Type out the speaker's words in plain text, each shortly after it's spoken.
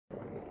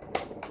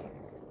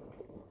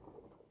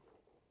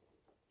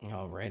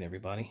All right,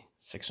 everybody.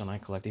 609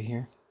 Collector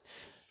here.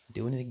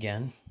 Doing it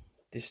again.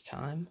 This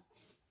time,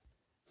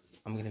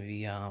 I'm going to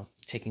be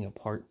taking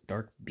apart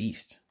Dark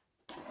Beast.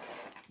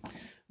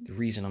 The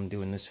reason I'm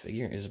doing this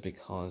figure is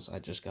because I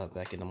just got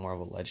back into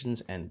Marvel Legends,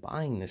 and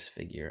buying this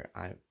figure,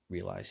 I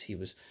realized he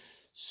was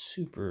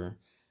super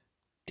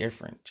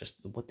different. Just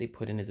what they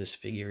put into this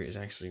figure is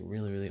actually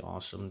really, really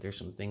awesome. There's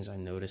some things I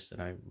noticed that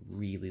I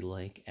really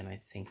like, and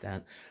I think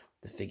that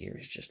the figure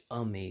is just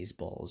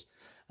amazeballs.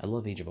 I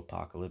love Age of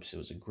Apocalypse. It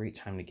was a great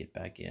time to get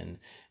back in,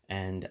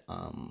 and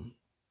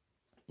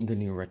the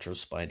new Retro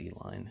Spidey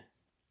line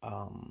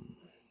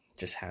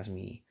just has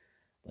me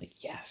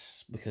like,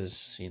 yes,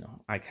 because, you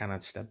know, I kind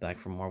of stepped back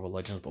from Marvel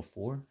Legends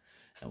before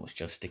and was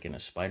just sticking to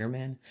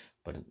Spider-Man,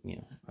 but, you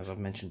know, as I've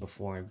mentioned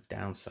before, I've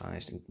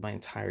downsized my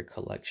entire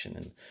collection,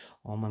 and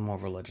all my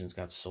Marvel Legends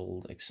got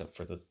sold except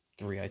for the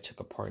 3 I took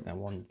apart in that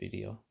one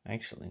video.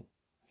 Actually,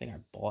 I think I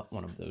bought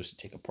one of those to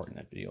take apart in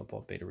that video. I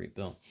bought Beta Ray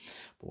Bill.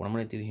 But what I'm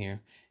going to do here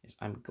is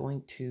I'm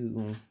going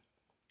to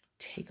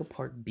take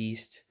apart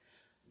Beast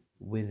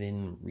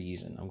within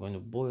reason. I'm going to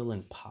boil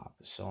and pop,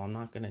 so I'm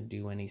not going to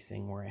do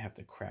anything where I have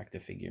to crack the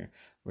figure.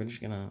 We're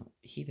just going to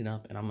heat it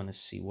up, and I'm going to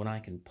see what I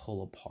can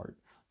pull apart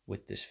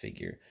with this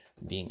figure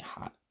being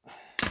hot.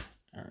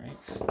 Alright,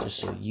 just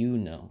so you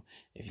know,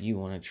 if you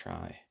want to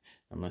try.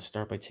 I'm going to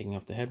start by taking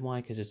off the head. Why?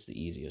 Because it's the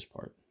easiest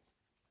part.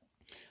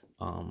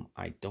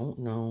 I don't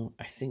know.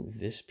 I think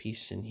this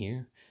piece in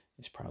here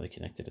is probably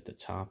connected at the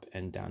top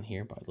and down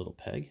here by a little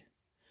peg.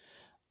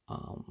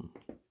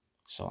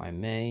 So I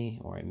may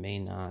or I may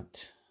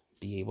not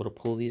be able to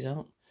pull these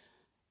out.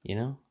 You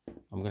know,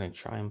 I'm going to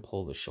try and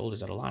pull the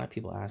shoulders out. A lot of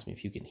people ask me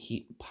if you can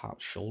heat and pop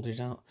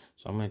shoulders out.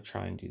 So I'm going to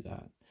try and do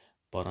that.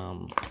 But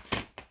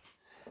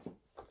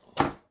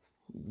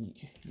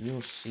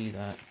you'll see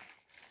that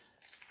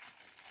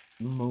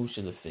most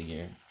of the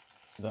figure,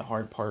 the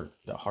hard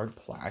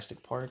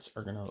plastic parts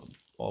are going to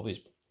always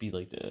be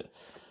like the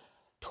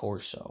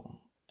torso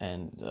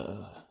and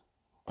the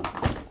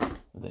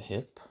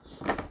hip.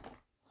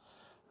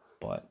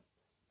 But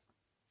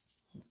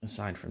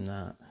aside from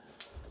that,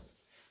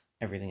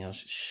 everything else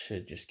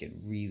should just get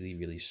really,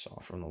 really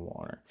soft from the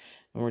water.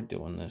 And we're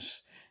doing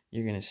this.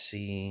 You're going to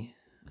see,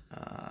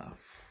 I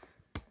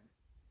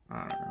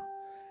don't know,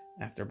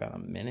 after about a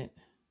minute,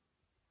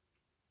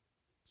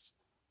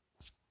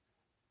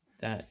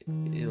 that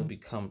it'll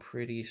become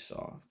pretty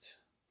soft.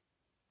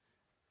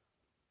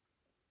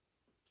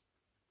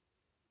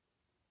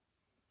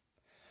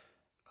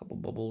 A couple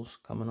bubbles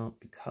coming up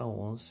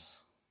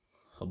because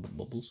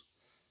bubbles.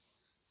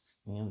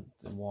 And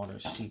the water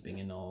seeping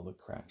into all the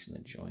cracks in the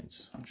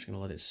joints. I'm just going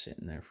to let it sit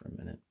in there for a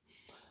minute.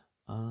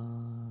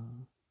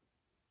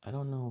 I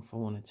don't know if I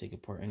want to take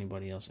apart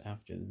anybody else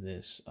after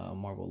this,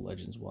 Marvel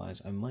Legends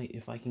wise. I might,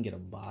 if I can get a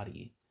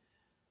body,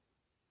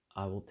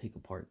 I will take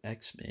apart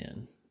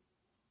X-Man,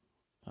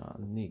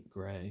 Nick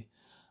Gray,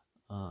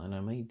 and I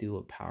may do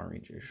a Power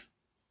Rangers.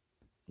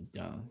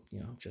 You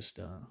know, just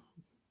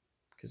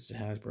because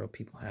Hasbro,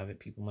 people have it.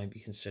 People might be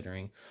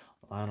considering.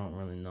 I don't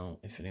really know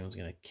if anyone's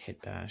going to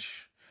kit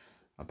bash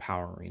a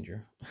Power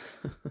Ranger.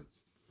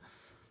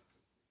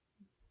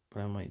 But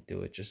I might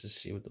do it just to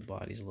see what the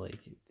body's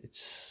like.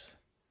 It's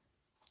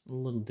a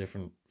little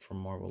different from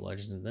Marvel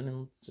Legends, and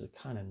then it's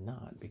kind of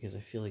not, because I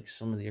feel like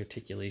some of the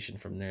articulation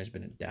from there has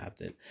been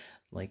adapted,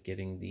 like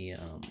getting the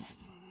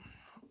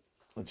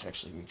let's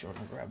actually reach over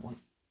and grab one.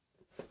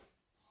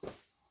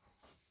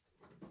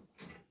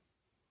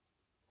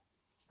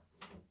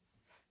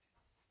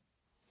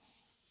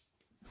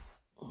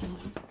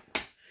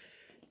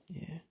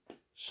 Yeah,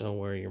 so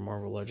where your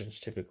Marvel Legends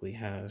typically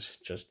has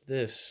just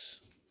this,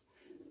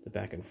 the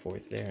back and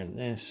forth there, and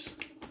this,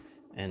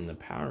 and the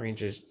Power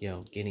Rangers,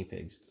 guinea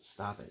pigs,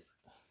 stop it.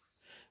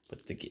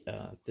 But the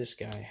this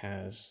guy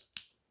has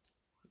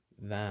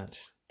that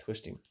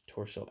twisting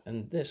torso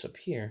and this up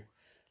here,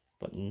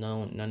 but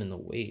none in the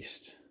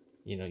waist.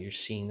 You're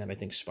seeing that. I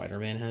think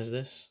Spider-Man has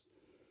this,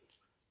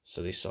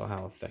 so they saw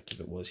how effective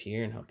it was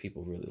here and how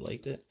people really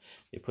liked it.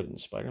 They put it in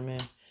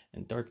Spider-Man,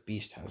 and Dark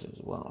Beast has it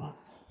as well.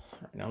 All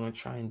right, now I'm gonna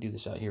try and do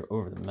this out here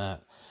over the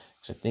mat,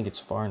 because I think it's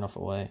far enough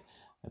away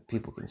that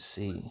people can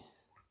see.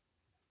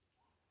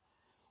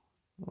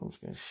 I'm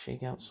just going to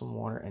shake out some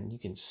water, and you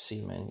can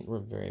see, man, we're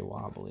very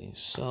wobbly.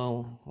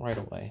 So, right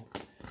away,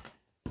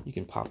 you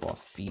can pop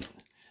off feet.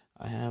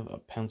 I have a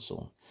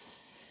pencil.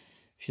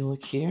 If you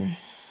look here,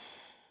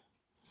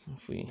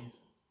 if we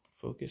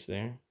focus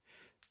there,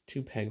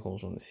 2 peg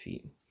holes on the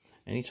feet.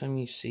 Anytime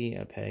you see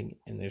a peg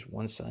and there's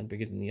one side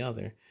bigger than the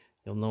other,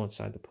 you'll know what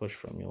side to push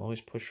from. You'll always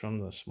push from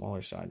the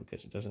smaller side,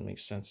 because it doesn't make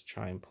sense to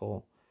try and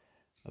pull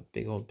a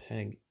big old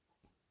peg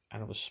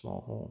out of a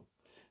small hole.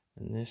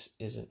 And this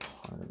isn't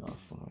hard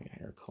enough. Oh, I got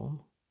hair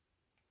comb.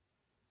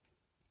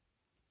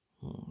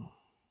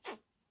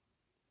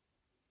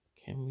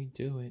 Can we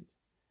do it?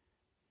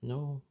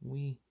 No,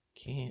 we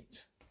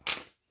can't.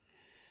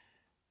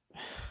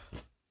 I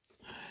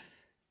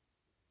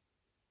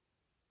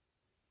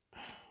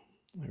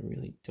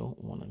really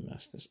don't want to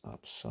mess this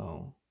up.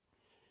 So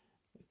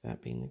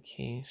that being the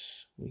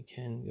case, we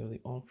can go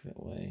the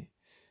alternate way.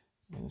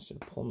 And instead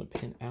of pulling the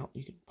pin out,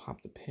 you can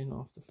pop the pin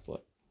off the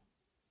foot.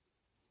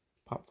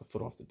 Pop the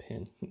foot off the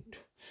pin.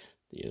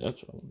 Yeah,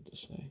 that's what I wanted to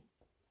say.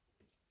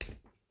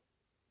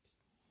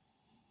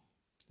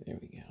 There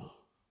we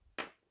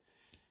go.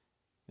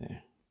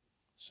 There.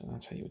 So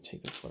that's how you would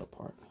take the foot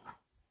apart.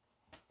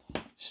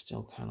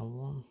 Still kind of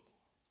warm.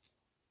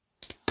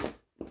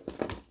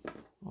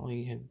 All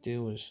you had to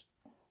do was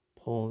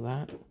pull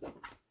that,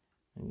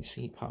 and you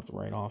see it popped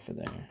right off of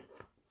there.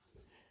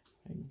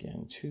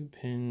 Again, 2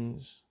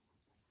 pins.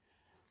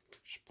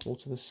 Just pull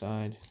to the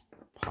side,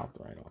 popped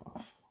right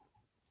off.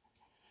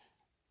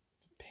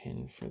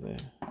 Pin for the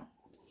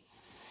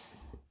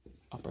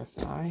upper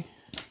thigh.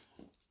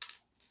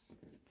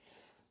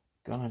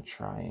 Gonna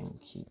try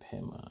and keep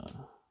him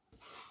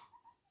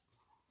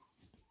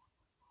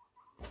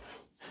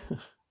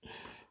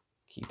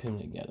keep him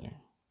together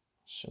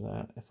so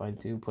that if I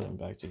do put him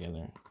back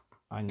together,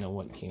 I know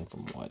what came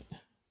from what.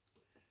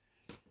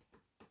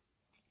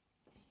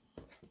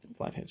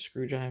 Flathead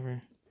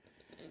screwdriver,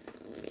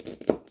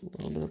 a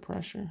little bit of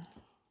pressure.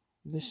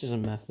 This is a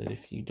method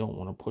if you don't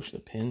want to push the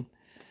pin.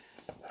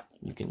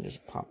 You can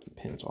just pop the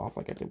pins off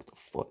like I did with the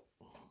foot.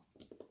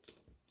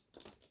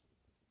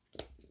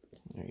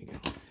 There you go.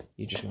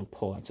 You're just going to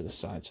pull out to the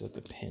side so that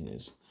the pin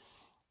is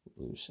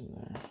loose in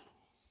there.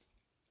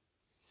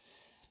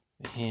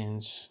 The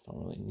hands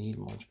don't really need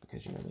much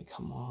because you know they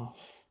come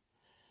off.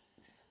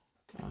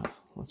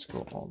 Let's go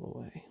all the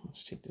way.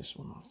 Let's take this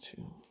one off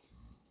too.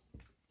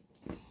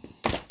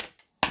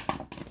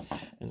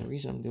 And the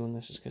reason I'm doing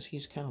this is because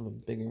he's kind of a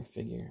bigger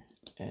figure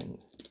and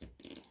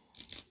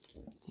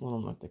a little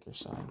on the thicker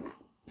side.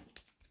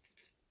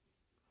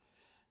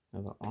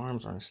 Now the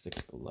arms aren't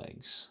sticks to the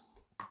legs.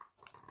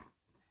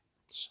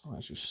 So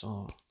as you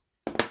saw,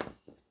 I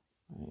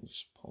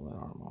just pull that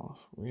arm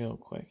off real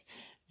quick.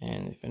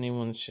 And if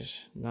anyone's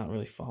just not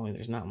really following,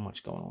 there's not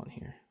much going on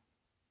here.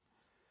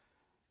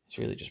 It's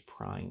really just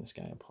prying this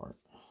guy apart.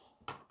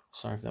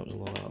 Sorry if that was a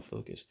little out of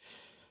focus,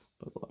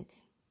 but look.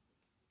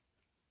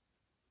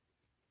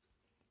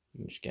 You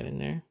can just get in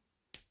there.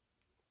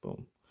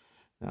 Boom.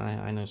 Now,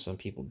 I know some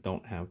people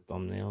don't have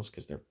thumbnails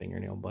because they're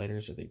fingernail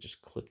biters or they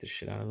just clip the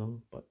shit out of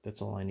them, but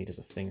that's all I need is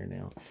a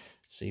fingernail.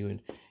 So you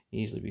would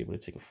easily be able to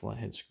take a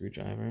flathead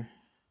screwdriver,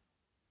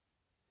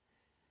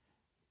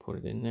 put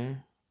it in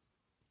there,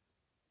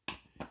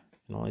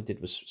 and all I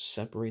did was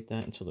separate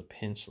that until the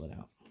pin slid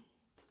out.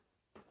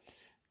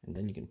 And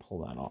then you can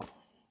pull that off.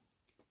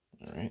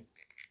 Alright.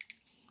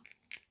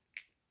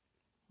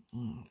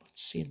 Let's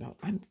see about,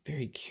 I'm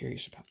very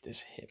curious about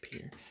this hip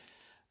here.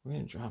 We're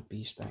going to drop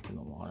Beast back in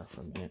the water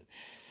for a minute.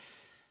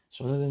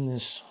 So other than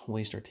this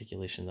waist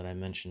articulation that I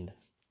mentioned,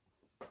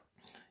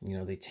 you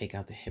know, they take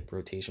out the hip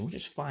rotation, which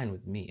is fine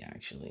with me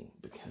actually,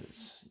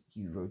 because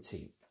you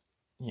rotate,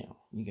 you know,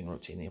 you can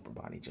rotate the upper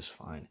body just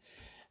fine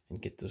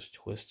and get those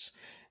twists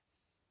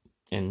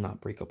and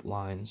not break up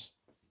lines.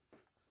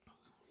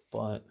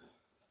 But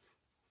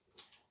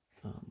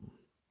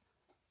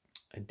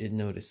I did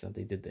notice that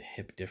they did the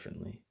hip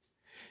differently.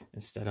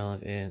 Instead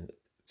of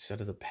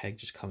the peg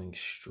just coming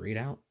straight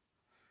out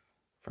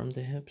from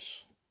the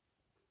hips,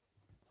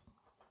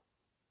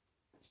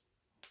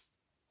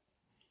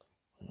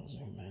 I'll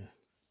zoom in.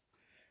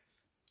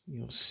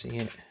 You'll see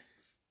it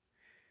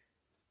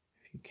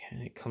if you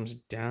can. It comes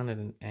down at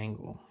an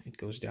angle. It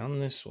goes down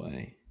this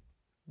way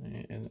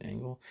at an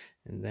angle,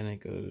 and then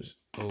it goes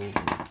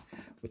over,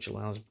 which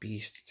allows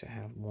Beast to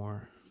have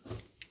more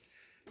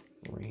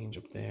range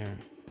up there.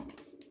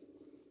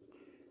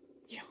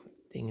 Yo,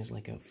 that thing is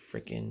like a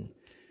freaking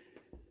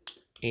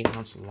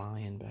 8-ounce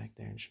lion back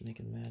there, just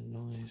making mad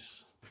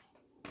noise.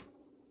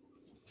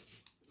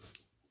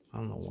 I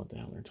don't know what the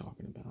hell they're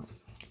talking about.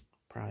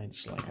 Probably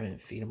just like I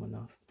didn't feed him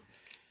enough.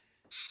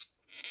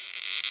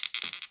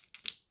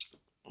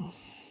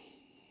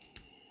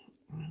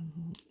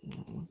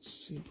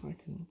 Let's see if I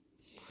can.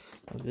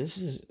 This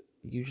is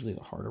usually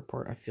the harder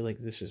part. I feel like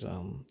this is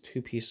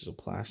 2 pieces of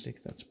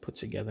plastic that's put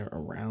together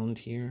around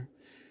here.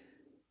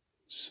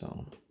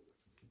 So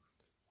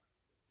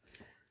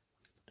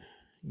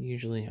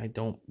usually I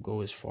don't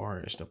go as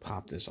far as to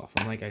pop this off.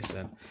 And like I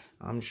said,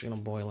 I'm just going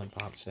to boil and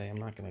pop today. I'm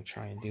not going to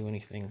try and do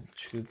anything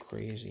too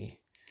crazy.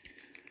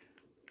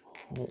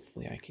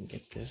 Hopefully I can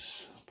get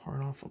this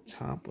part off up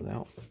top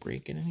without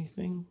breaking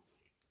anything.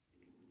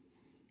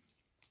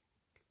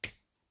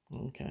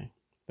 Okay,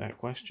 that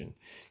question.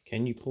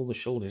 Can you pull the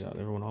shoulders out?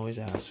 Everyone always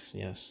asks.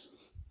 Yes.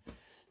 So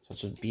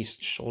that's what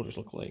Beast's shoulders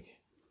look like.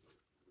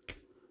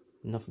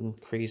 Nothing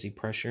crazy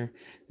pressure.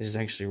 This is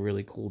actually a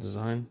really cool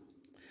design.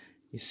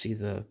 You see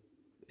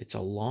it's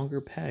a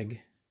longer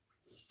peg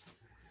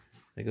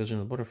that goes in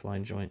the butterfly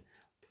joint,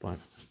 but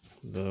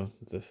the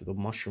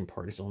mushroom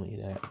part is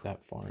only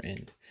that far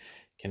in.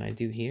 Can I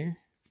do here?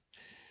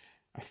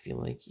 I feel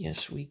like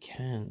yes we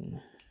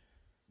can.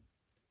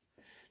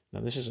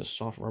 Now this is a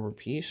soft rubber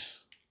piece,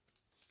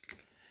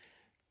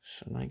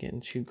 so I'm not getting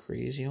too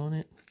crazy on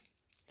it.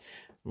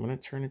 I'm gonna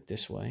turn it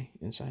this way,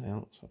 inside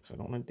out, because I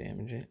don't want to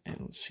damage it. And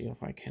let's see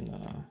if I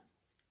can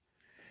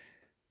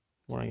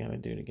what I gotta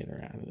do to get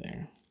her out of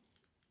there.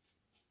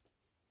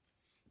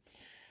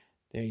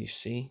 There you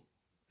see,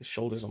 the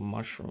shoulder's a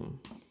mushroom.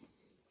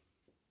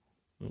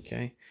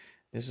 Okay,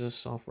 this is a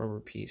soft rubber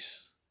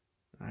piece.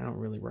 I don't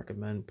really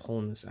recommend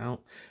pulling this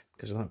out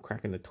because without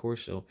cracking the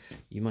torso,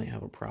 you might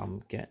have a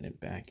problem getting it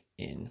back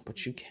in,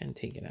 but you can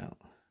take it out.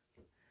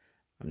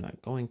 I'm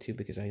not going to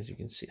because as you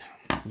can see,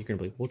 you're going to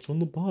be like, what's on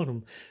the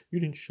bottom?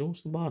 You didn't show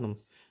us the bottom.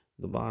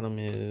 The bottom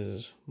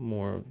is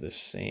more of the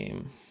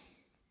same.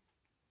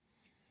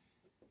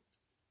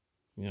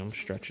 You know, I'm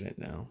stretching it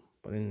now,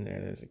 but in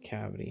there's a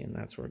cavity and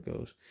that's where it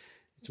goes.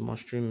 It's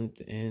mushroomed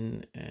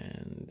in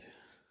and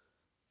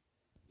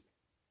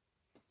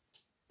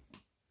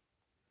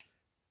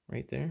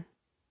right there.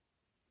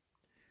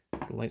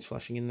 The light's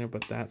flashing in there,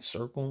 but that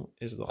circle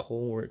is the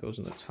hole where it goes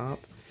in the top.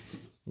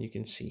 You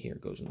can see here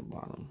it goes in the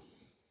bottom.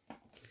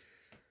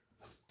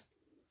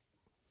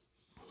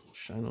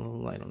 Shine a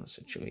little light on the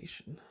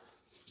situation.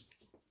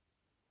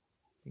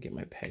 Get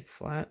my peg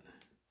flat.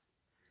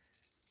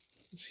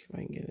 Let's see if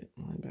I can get it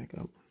lined back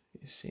up.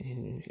 You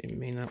see, it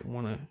may not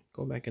want to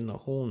go back in the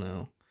hole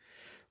now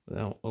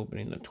without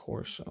opening the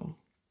torso.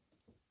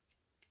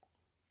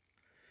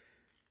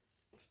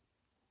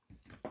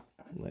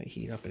 Let it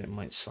heat up and it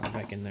might slide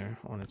back in there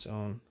on its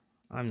own.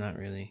 I'm not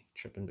really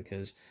tripping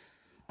because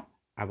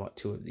I bought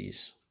 2 of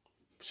these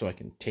so I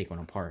can take one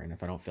apart, and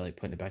if I don't feel like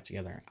putting it back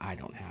together, I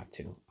don't have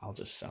to. I'll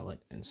just sell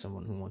it, and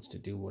someone who wants to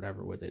do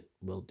whatever with it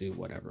will do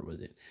whatever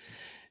with it.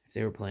 If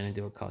they were planning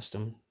to do a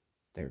custom,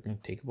 they're going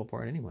to take it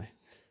apart anyway.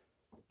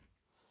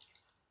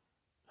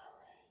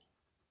 Alright,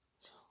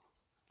 so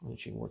I'll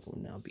let you work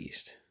with now,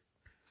 Beast.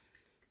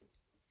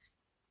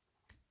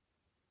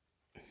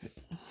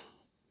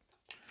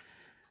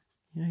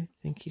 Yeah, I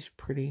think he's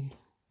pretty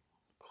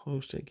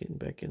close to getting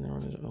back in there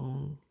on his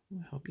own.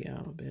 I'll help you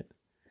out a bit.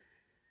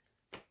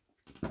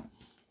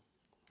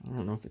 I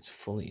don't know if it's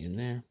fully in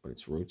there, but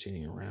it's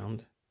rotating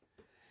around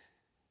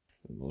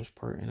for the most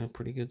part in a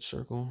pretty good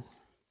circle.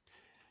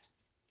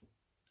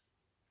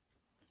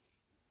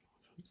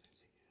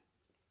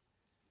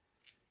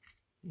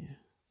 Yeah,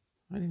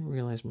 I didn't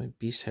realize my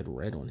beast had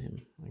red on him.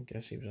 I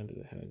guess he was under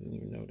the head. I didn't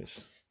even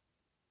notice.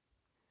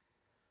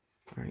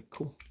 All right,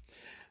 cool.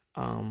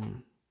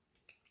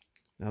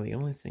 Now the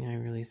only thing I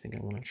really think I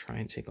want to try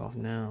and take off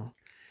now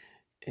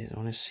is I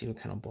want to see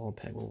what kind of ball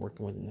peg we're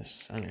working with in the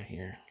center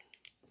here.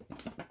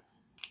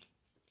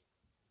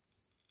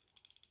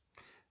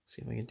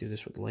 See if I can do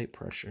this with light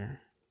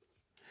pressure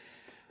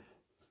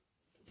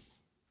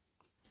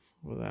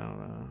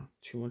without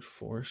too much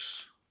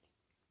force.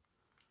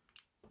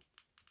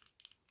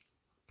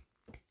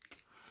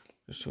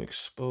 Just to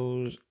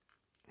expose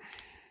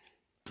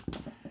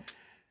what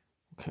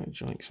kind of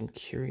joint, because I'm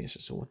curious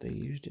as to what they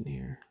used in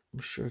here. I'm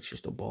sure it's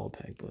just a ball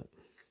peg, but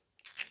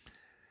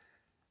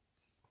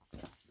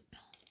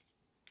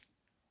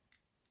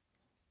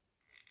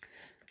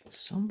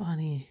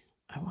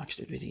I watched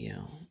a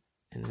video,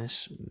 and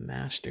this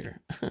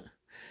master,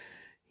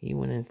 he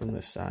went in from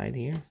the side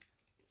here,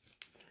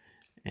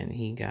 and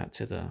he got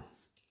to the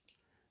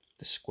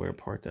square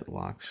part that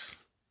locks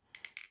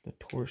the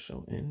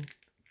torso in.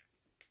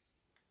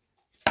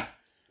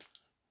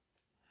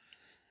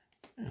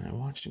 And I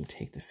watched him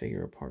take the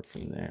figure apart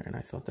from there, and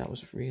I thought that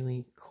was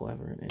really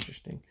clever and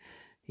interesting.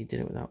 He did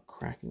it without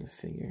cracking the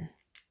figure.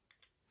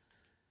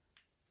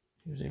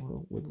 He was able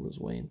to wiggle his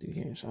way in through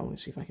here, so I want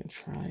to see if I can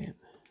try it.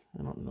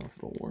 I don't know if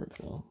it'll work,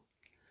 though.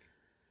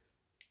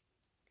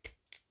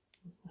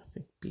 I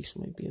think Beast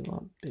might be a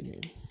lot bigger.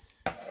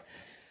 I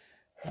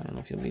don't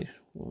know if he'll be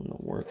willing to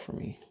work for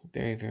me.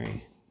 Very,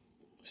 very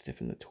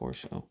stiff in the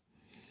torso.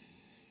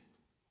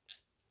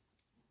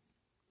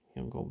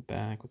 He'll go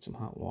back with some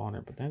hot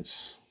water, but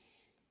that's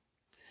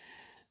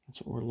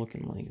what we're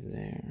looking like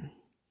there.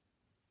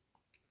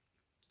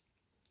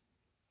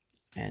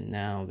 And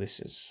now this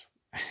is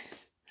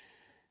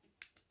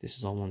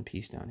all one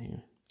piece down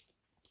here.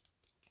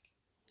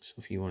 So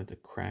if you wanted to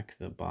crack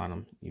the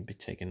bottom, you'd be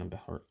taking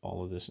about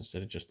all of this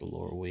instead of just the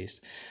lower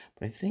waist.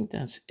 But I think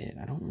that's it.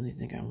 I don't really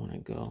think I want to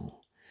go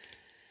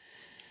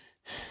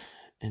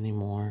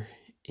anymore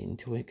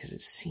into it because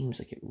it seems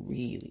like it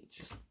really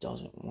just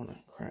doesn't want to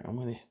crack. I'm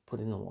going to put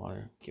it in the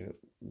water, give it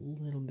a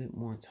little bit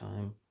more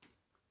time.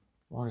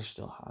 Water's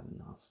still hot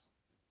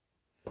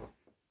enough.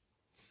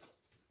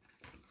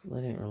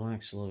 Let it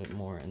relax a little bit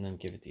more and then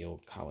give it the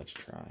old college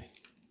try.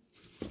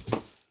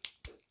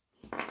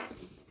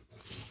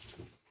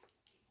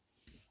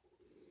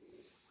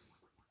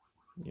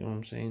 You know what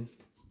I'm saying?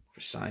 For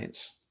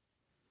science.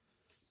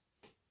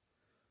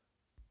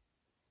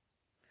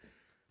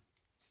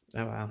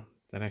 Oh wow,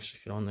 that actually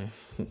fit on there.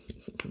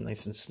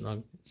 Nice and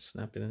snug,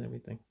 snapping and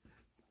everything.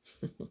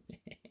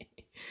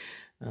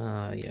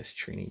 Yes,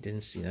 Trini,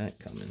 didn't see that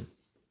coming.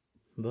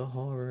 The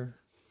horror.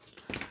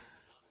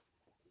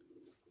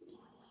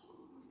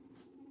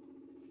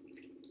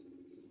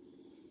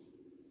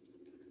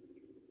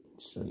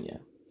 So yeah,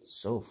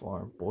 so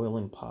far, boil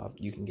and pop,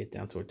 you can get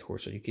down to a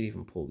torso. You could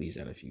even pull these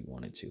out if you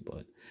wanted to,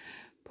 but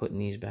putting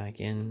these back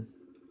in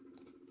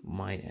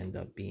might end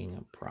up being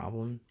a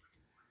problem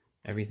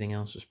Everything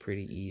else is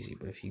pretty easy,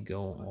 but if you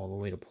go all the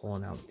way to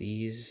pulling out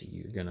these,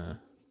 you're gonna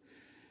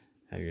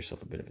have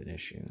yourself a bit of an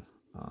issue.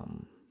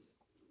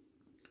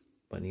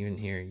 But even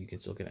here, you can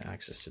still get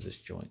access to this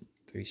joint,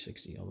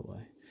 360 all the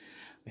way.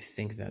 I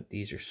think that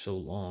these are so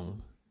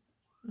long.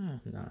 Nah,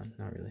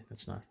 not really.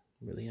 That's not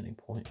really any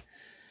point,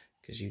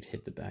 because you'd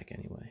hit the back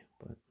anyway.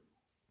 But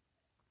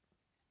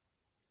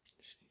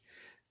see,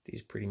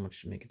 these pretty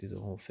much make it through the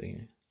whole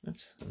figure.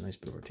 That's a nice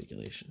bit of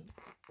articulation.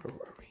 Where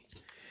were we?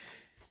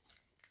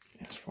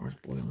 As far as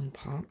boiling,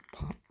 pop.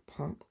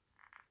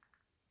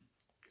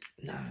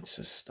 Nah, it's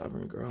a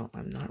stubborn girl.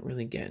 I'm not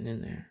really getting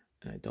in there,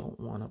 and I don't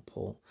want to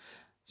pull.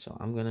 So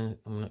I'm gonna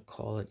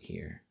call it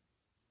here.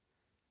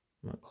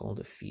 I'm gonna call it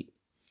a feet,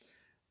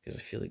 because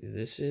I feel like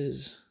this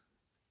is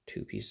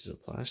 2 pieces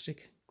of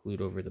plastic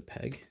glued over the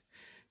peg.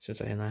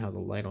 Since I now have the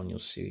light on, you'll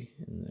see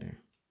in there.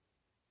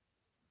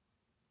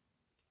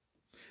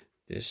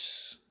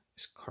 This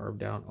is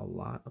carved out a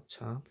lot up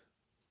top,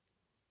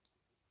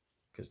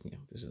 because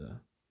this is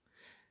a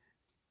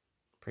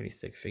pretty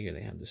thick figure.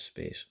 They have this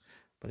space,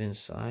 but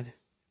inside,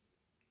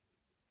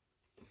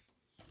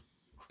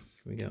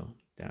 here we go,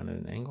 down at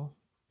an angle,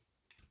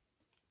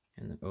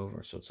 and then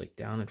over. So it's like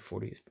down at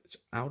 40. It's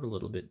out a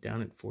little bit,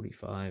 down at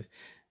 45,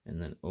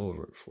 and then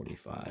over at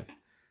 45.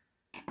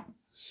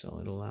 So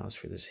it allows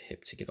for this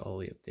hip to get all the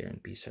way up there,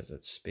 and Beast has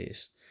that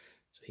space,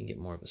 so he can get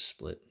more of a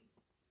split.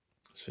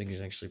 This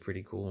figure's actually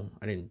pretty cool.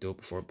 I didn't do it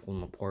before I pulled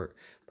him apart,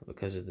 but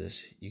because of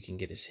this, you can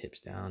get his hips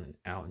down and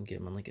out and get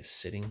him in like a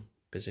sitting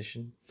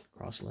position,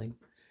 cross-leg.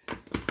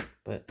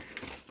 But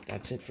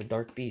that's it for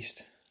Dark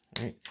Beast.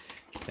 Alright,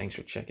 thanks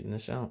for checking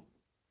this out.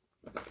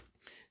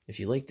 If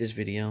you like this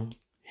video,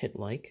 hit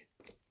like,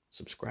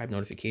 subscribe,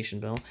 notification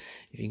bell.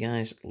 If you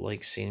guys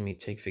like seeing me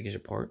take figures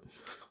apart,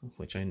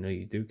 which I know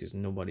you do, because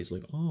nobody's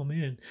like, oh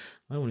man,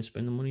 I want to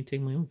spend the money to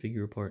take my own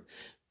figure apart,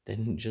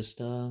 then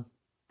just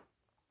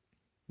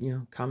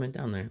comment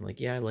down there like,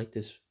 yeah, I like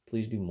this,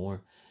 please do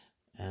more,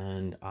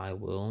 and I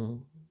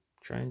will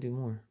try and do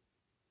more.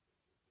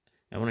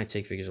 And when I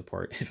take figures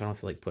apart, if I don't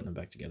feel like putting them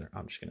back together,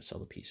 I'm just going to sell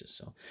the pieces.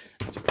 So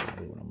that's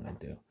probably what I'm going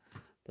to do.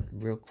 But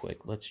real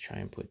quick, let's try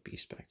and put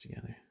Beast back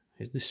together.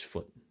 Here's his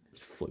foot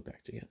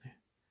back together.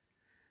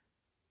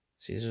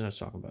 See, this is what I was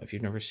talking about. If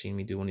you've never seen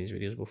me do one of these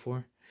videos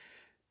before,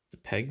 the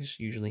pegs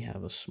usually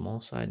have a small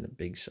side and a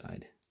big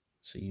side.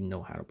 So you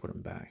know how to put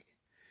them back.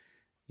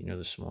 You know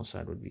the small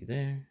side would be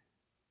there.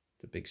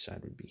 The big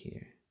side would be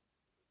here.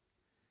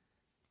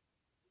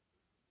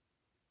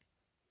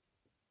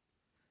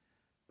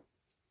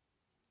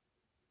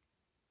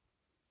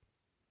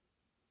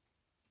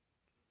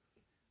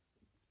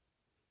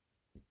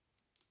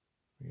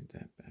 Look at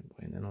that bad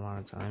boy. And then a lot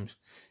of times,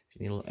 if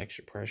you need a little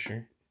extra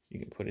pressure, you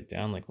can put it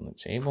down like on the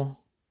table.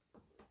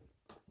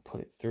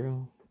 Put it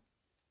through.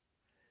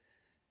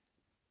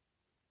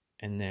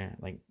 And there,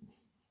 like,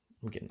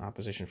 I'm getting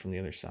opposition from the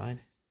other side.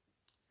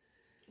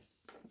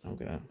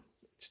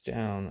 It's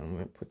down. I'm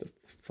going to put the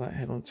flat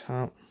head on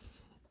top.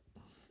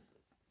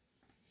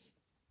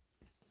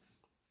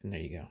 And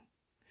there you go.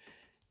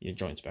 Your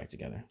joint's back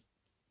together.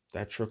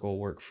 That trick will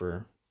work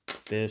for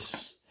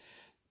this.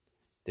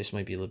 This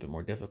might be a little bit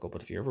more difficult,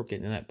 but if you're ever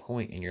getting to that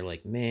point and you're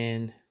like,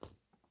 man,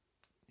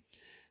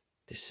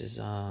 this is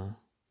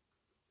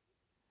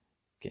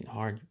getting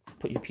hard,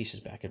 put your pieces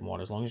back in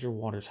water. As long as your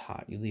water's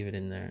hot, you leave it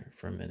in there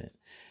for a minute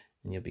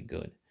and you'll be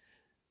good.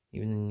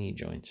 Even the knee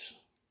joints,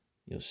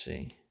 you'll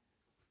see.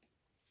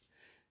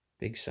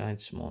 Big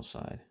side, small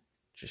side.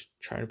 Just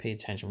try to pay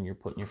attention when you're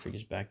putting your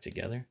figures back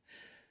together.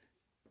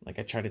 Like,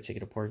 I try to take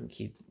it apart and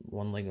keep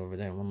one leg over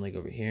there, one leg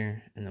over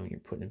here, and then when you're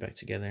putting it back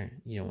together,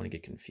 you don't want to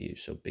get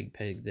confused. So big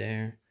peg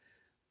there,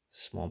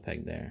 small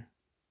peg there,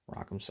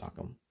 rock 'em, sock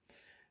 'em.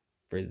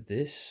 For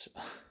this,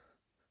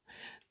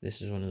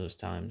 this is one of those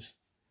times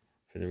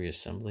for the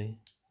reassembly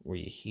where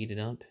you heat it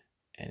up,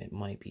 and it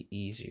might be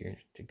easier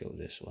to go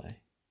this way.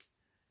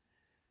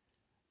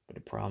 But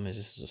the problem is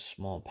this is a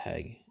small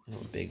peg and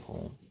a big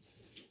hole.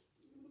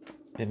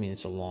 I mean,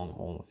 it's a long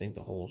hole. I think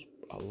the hole's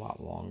a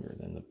lot longer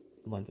than the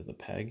length of the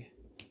peg.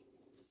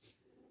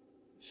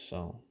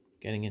 So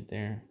getting it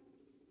there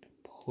and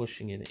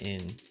pushing it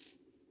in,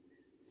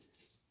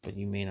 but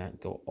you may not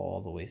go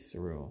all the way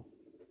through.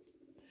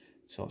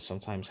 So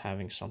sometimes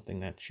having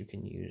something that you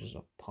can use as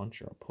a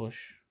punch or a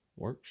push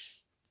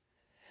works.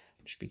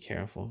 Just be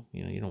careful.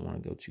 You don't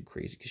want to go too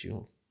crazy because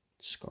you'll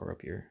scar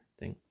up your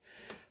thing.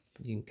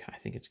 But I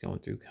think it's going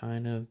through,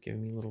 kind of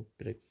giving me a little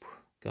bit of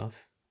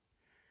guff.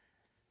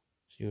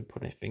 So you would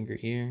put a finger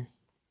here.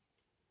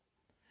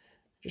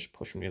 Just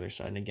push from the other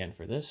side. And again,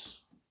 for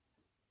this,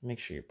 make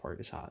sure your part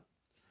is hot.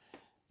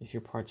 If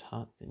your part's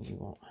hot, then you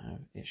won't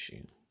have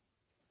issue.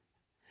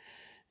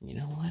 And you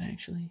know what,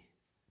 actually?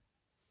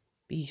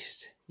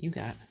 Beast, you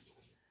got...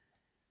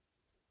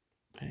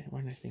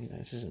 Why did I think that?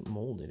 This isn't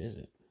molded, is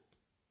it?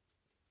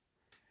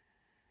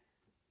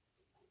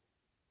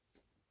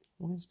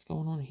 What is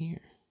going on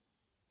here?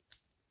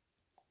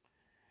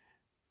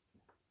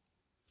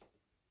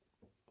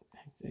 What the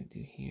heck did they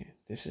do here?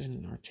 This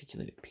isn't an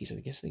articulated piece. I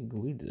guess they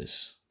glued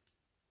this.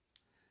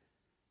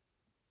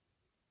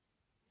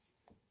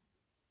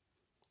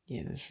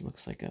 Yeah, this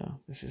looks like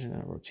this isn't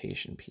a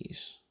rotation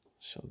piece.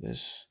 So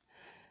this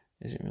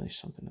isn't really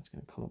something that's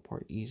going to come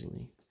apart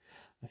easily.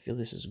 I feel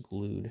this is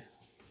glued.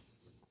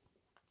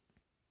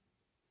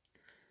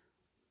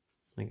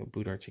 Like a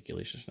boot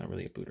articulation. It's not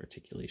really a boot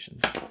articulation.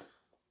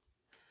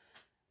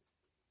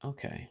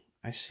 Okay,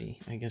 I see.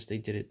 I guess they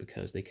did it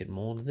because they could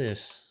mold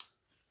this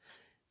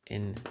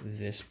in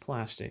this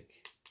plastic.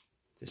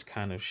 This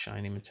kind of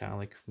shiny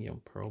metallic,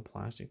 pearl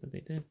plastic that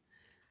they did.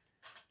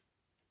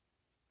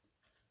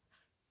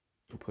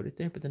 And put it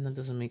there, but then that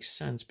doesn't make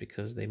sense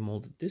because they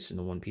molded this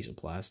into one piece of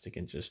plastic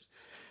and just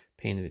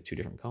painted it 2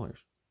 different colors.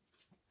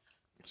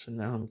 So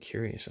now I'm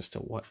curious as to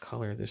what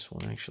color this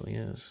one actually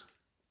is.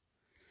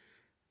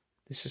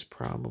 This is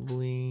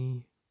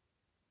probably,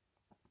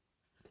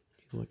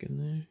 you look in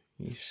there,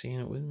 you seeing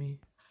it with me?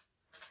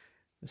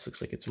 This looks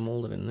like it's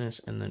molded in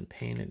this and then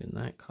painted in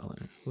that color.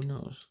 Who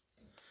knows?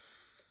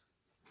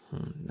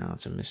 Now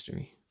it's a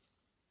mystery.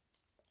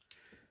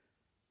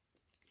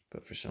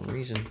 But for some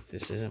reason,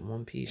 this isn't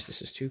one piece.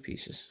 This is 2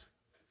 pieces.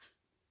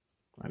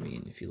 I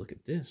mean, if you look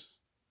at this,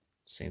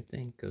 same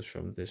thing. Goes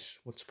from this,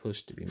 what's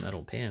supposed to be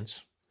metal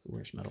pants. Who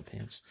wears metal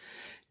pants?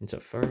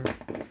 Into fur.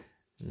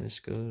 And this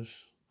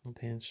goes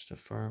metal pants to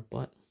fur.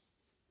 But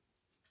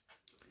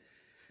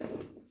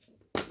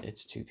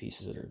it's 2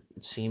 pieces that are,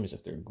 it seems as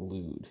if they're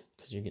glued.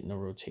 Because you get no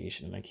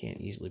rotation and I can't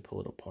easily pull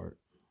it apart.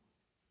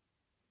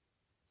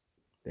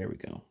 There we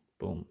go.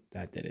 Boom.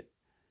 That did it.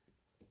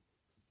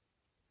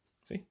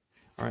 See?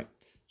 All right.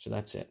 So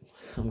that's it.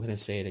 I'm going to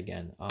say it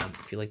again.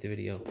 If you like the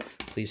video,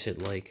 please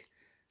hit like,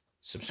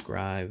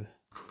 subscribe,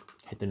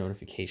 hit the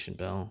notification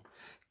bell,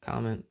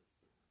 comment,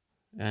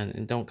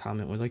 and don't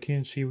comment with, I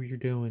can't see what you're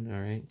doing,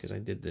 all right? Because I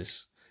did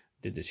this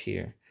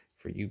here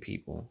for you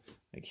people.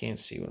 I can't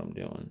see what I'm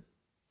doing.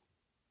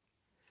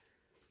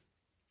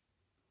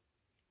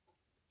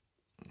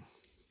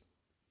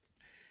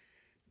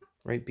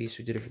 Right, Beast?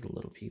 We did it for the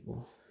little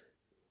people.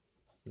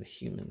 The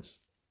humans.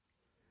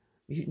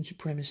 Mutant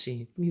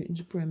supremacy. Mutant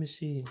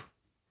supremacy.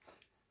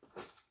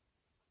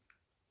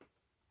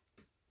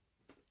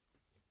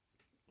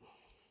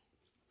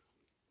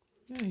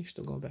 Yeah, you're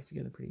still going back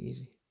together pretty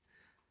easy.